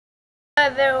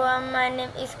Everyone, my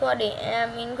name is Khoa Điền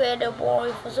and I'm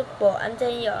incredible for support. Anh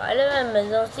thấy giỏi lớp là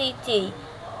mình city.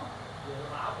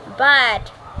 Bad,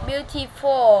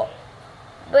 beautiful,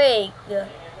 big,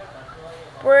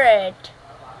 bright,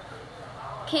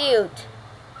 cute,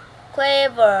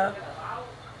 clever,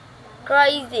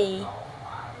 crazy,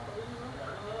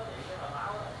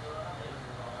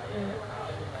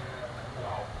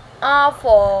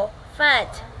 awful,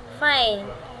 fat, fine,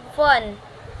 fun,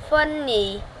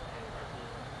 funny,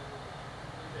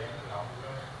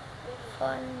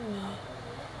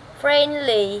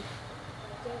 friendly,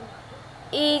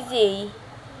 easy,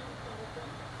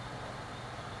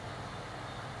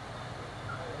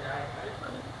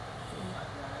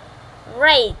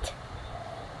 great,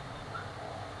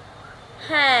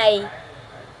 high,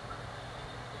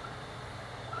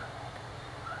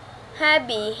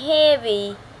 happy,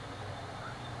 heavy,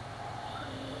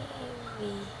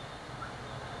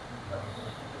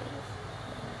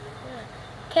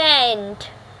 kind,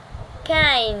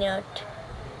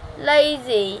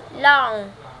 lazy,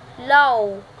 long,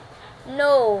 low,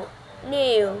 no,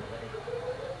 new,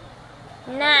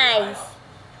 nice,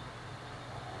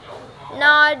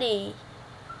 naughty,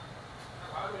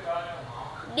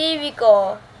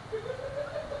 difficult,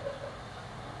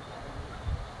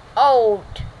 old,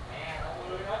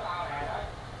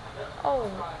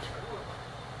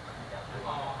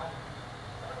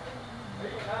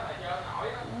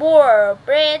 poor,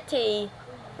 pretty,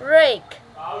 rich,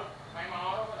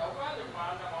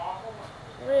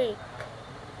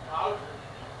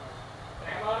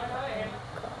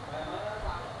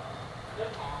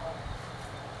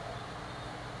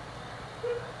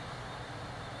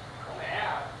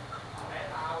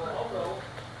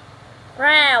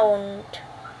 round,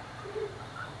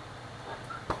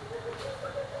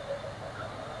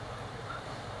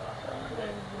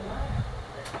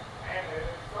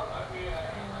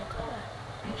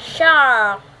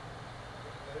 sharp,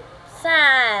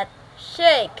 sad,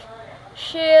 sick,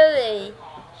 silly,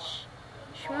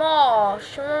 small,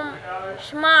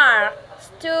 smart,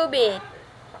 stupid,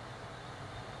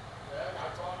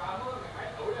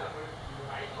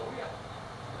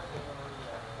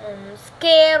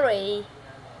 scary,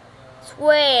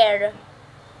 swear,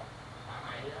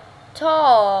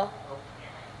 tall,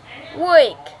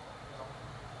 weak,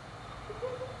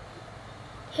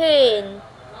 thin,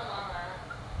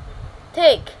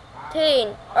 thick,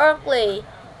 thin, ugly,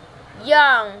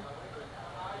 young,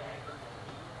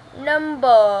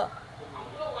 number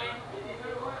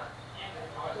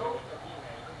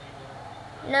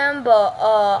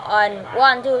on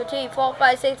 1, 2, 3, 4,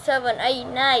 5, 6, 7, 8,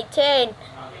 9, 10,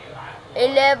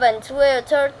 11, 12,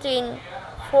 13,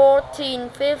 14,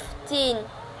 15,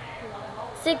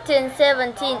 16,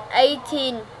 17,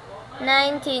 18,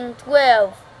 19,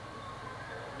 12.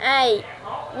 I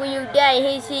will die,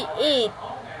 he, she, it.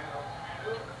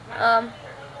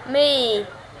 Me,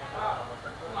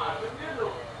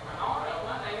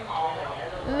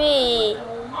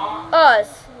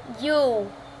 us,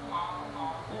 you,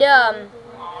 them,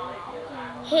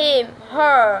 him,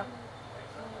 her.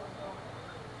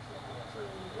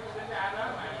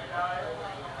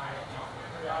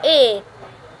 It,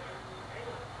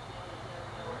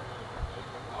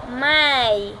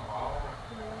 my,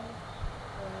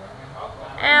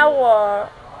 our,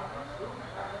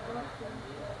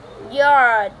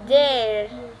 your, their,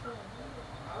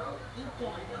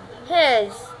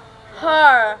 his,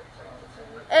 her,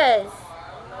 is,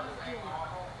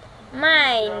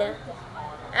 mine,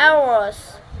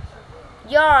 ours,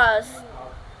 yours,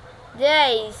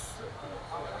 theirs,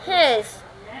 his,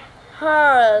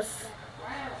 hers,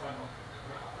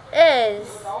 is.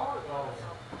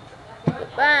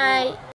 Goodbye.